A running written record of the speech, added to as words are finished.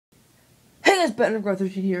Hey guys, Batman13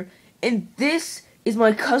 here, and this is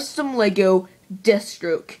my custom Lego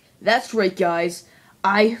Deathstroke. That's right, guys.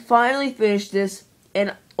 I finally finished this,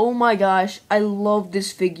 and oh my gosh, I love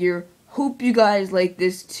this figure. Hope you guys like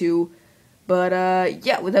this too. But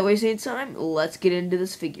yeah, without wasting time, let's get into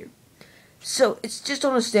this figure. So it's just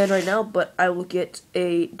on a stand right now, but I will get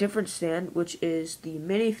a different stand, which is the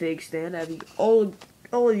minifig stand. I think all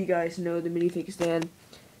of you guys know the minifig stand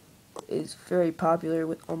is very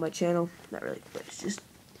popular on my channel. Not really, but it's just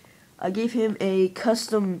I gave him a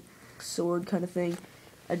custom sword kind of thing.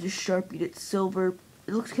 I just sharpied it silver.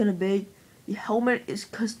 It looks kind of big. The helmet is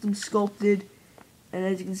custom sculpted, and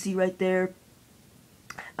as you can see right there,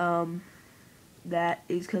 that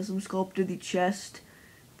is custom sculpted. The chest,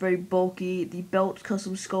 very bulky. The belt's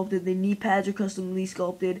custom sculpted. The knee pads are customly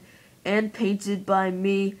sculpted and painted by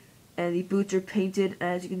me. And the boots are painted,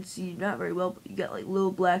 as you can see, not very well, but you got like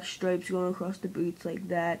little black stripes going across the boots like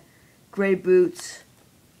that. Gray boots,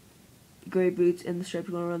 and the stripes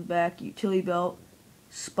going around the back. Utility belt,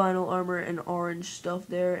 spinal armor, and orange stuff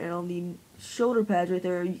there. And on the shoulder pads right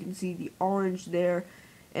there, you can see the orange there.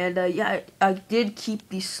 And yeah, I did keep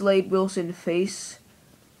the Slade Wilson face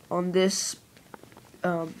on this.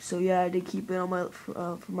 So yeah, I did keep it on my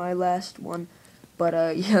for my last one. But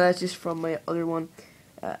yeah, that's just from my other one.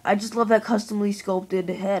 I just love that customly sculpted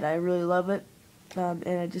head. I really love it, and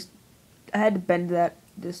I had to bend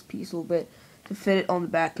this piece a little bit to fit it on the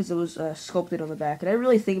back because it was sculpted on the back. And I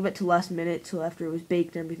really think of it till last minute, till after it was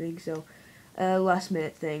baked and everything. So last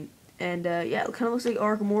minute thing. And yeah, it kind of looks like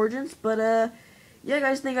Arkham Origins. But yeah,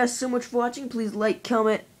 guys, thank you guys so much for watching. Please like,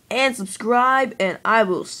 comment, and subscribe. And I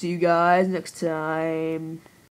will see you guys next time.